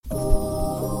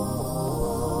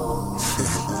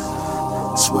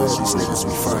swear these niggas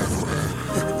be fine.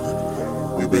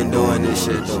 We been doing this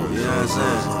shit though, you know what I'm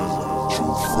saying?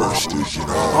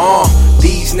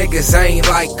 These niggas ain't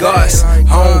like us. I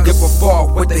don't give a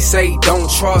fuck what they say, don't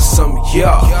trust them,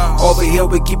 yeah. Over here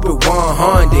we keep it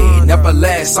 100. Never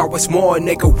less, always more,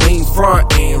 nigga, we ain't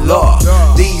frontin', look.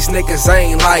 These niggas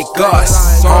ain't like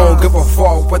us. I don't give a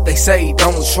fuck what they say,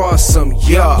 don't trust them,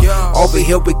 yeah. Over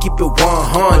here we keep it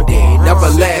 100. Never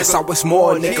less, always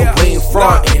more, nigga, we ain't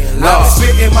frontin', look. I've been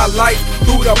spitting my life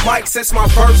through the mic since my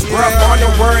first breath. On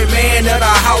the word man of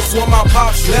the house when my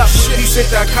pops left. He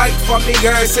sent a kite for me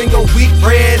every single week.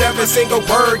 Read every single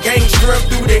word, gang strip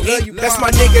through the ink. That's my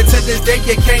nigga to this day.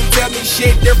 You can't tell me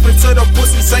shit different to the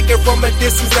pussy second from a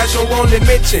distance. That's your only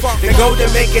mention. The goal to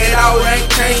make it out ain't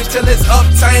changed till it's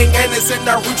uptang. And it's in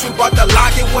the reach. We bought the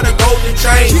locket with a golden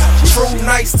chain. Tru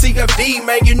Nyce TFD,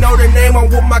 man, you know the name. I'm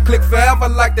with my clique forever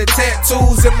like the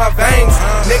tattoos in my veins.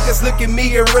 Niggas look at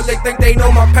me and really think they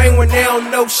know my pain when they don't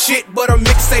know shit but a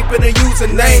mixtape and a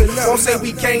username. Don't say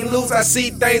we can't lose. I see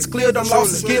things clear. Them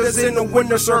losses get us in the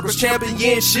winner circles.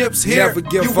 Championships here.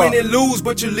 You win and lose,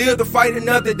 but you live to fight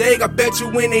another day. I bet you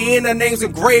in the end, our name's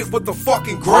engraved with the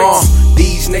fucking greats.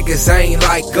 These niggas ain't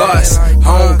like us.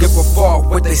 I don't give a fuck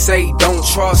what they say, don't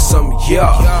trust them,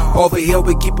 yeah. Over here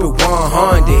we keep it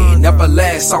 100. Never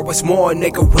less, always more,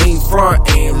 nigga, we ain't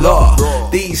frontin', look.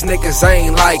 These niggas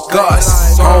ain't like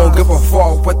us. I don't give a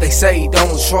fuck what they say,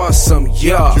 don't trust them,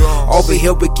 yeah. Over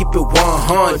here we keep it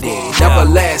 100. Never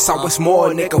less, always more,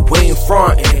 nigga, we ain't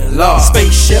frontin', look.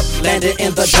 Spaceship landed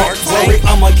in the dark. Worry,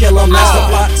 I'ma kill him. Master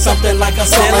plot, something like a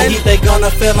sailing heat. They gonna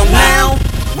feel him now.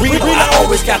 Reload. I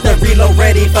always got the reload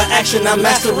ready for action. I'm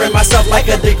mastering myself like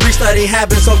a degree study.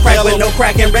 Habit so crack with no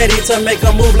cracking. Ready to make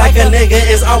a move like a nigga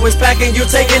is always packing. You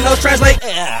taking those translate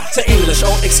to English.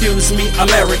 Oh, excuse me,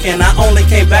 American. I only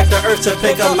came back to earth to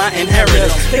pick up my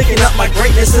inheritance. Picking up my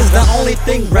greatness is the only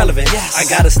thing relevant. I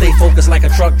gotta stay focused like a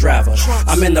truck driver.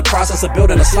 I'm in the process of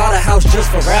building a slaughterhouse just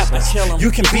for rappers.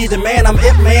 You can be the man, I'm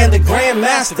it man, the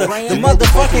grandmaster, the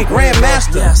motherfucking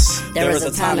grandmaster. There is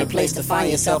a time and place to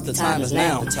find yourself. The time is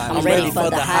now. I'm ready for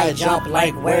the higher jump,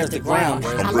 like where's the ground?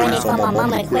 I'm ready for my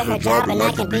mama to quit her job and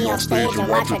I can be on stage and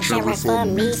watch her cheering for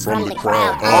me from the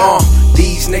crowd.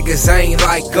 These niggas ain't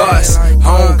like us.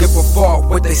 I don't give a fuck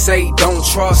what they say, don't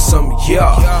trust them,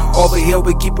 yeah. Over here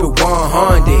we keep it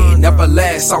 100. Never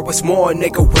less, always more,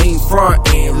 nigga, we ain't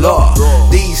frontin', look.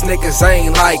 These niggas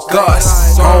ain't like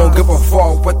us. I don't give a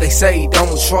fuck what they say,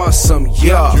 don't trust them,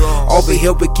 yeah. Over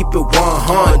here we keep it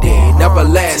 100. Never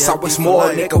less, always more,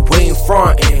 nigga, we ain't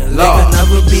frontin'. They can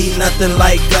never be nothing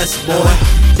like us, boy.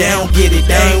 They don't get it,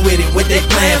 they ain't with it, what they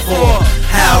plan for.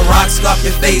 How rocks scarf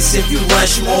your face if you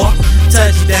rush more.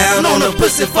 Touchdown on the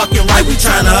pussy, fucking right, we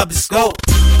tryna up the scope.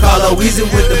 Call her Weezy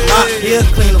with the mop, here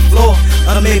clean the floor.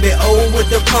 Or maybe old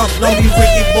with the pump, don't be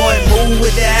Ricky boy, move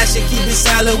with the ass and keep it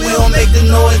silent. We don't make the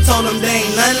noise, told them they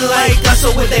ain't nothing like us,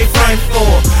 so what they frame for?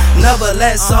 Never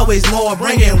less, always more,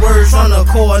 bringing words from the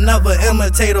core, never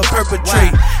imitate or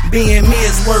perpetrate. Being me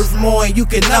is worth more and you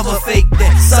can never fake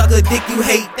that. Suck a dick, you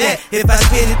hate that. If I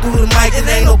spit it through the mic, it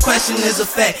ain't no question, it's a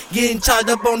fact. Getting charged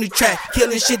up on the track,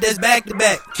 killing shit that's back to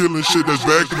back.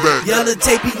 Yellow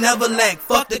tape, he never lack.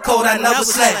 Fuck the code, I never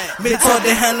slack. Been taught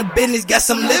to handle business, got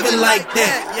some living like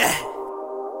that.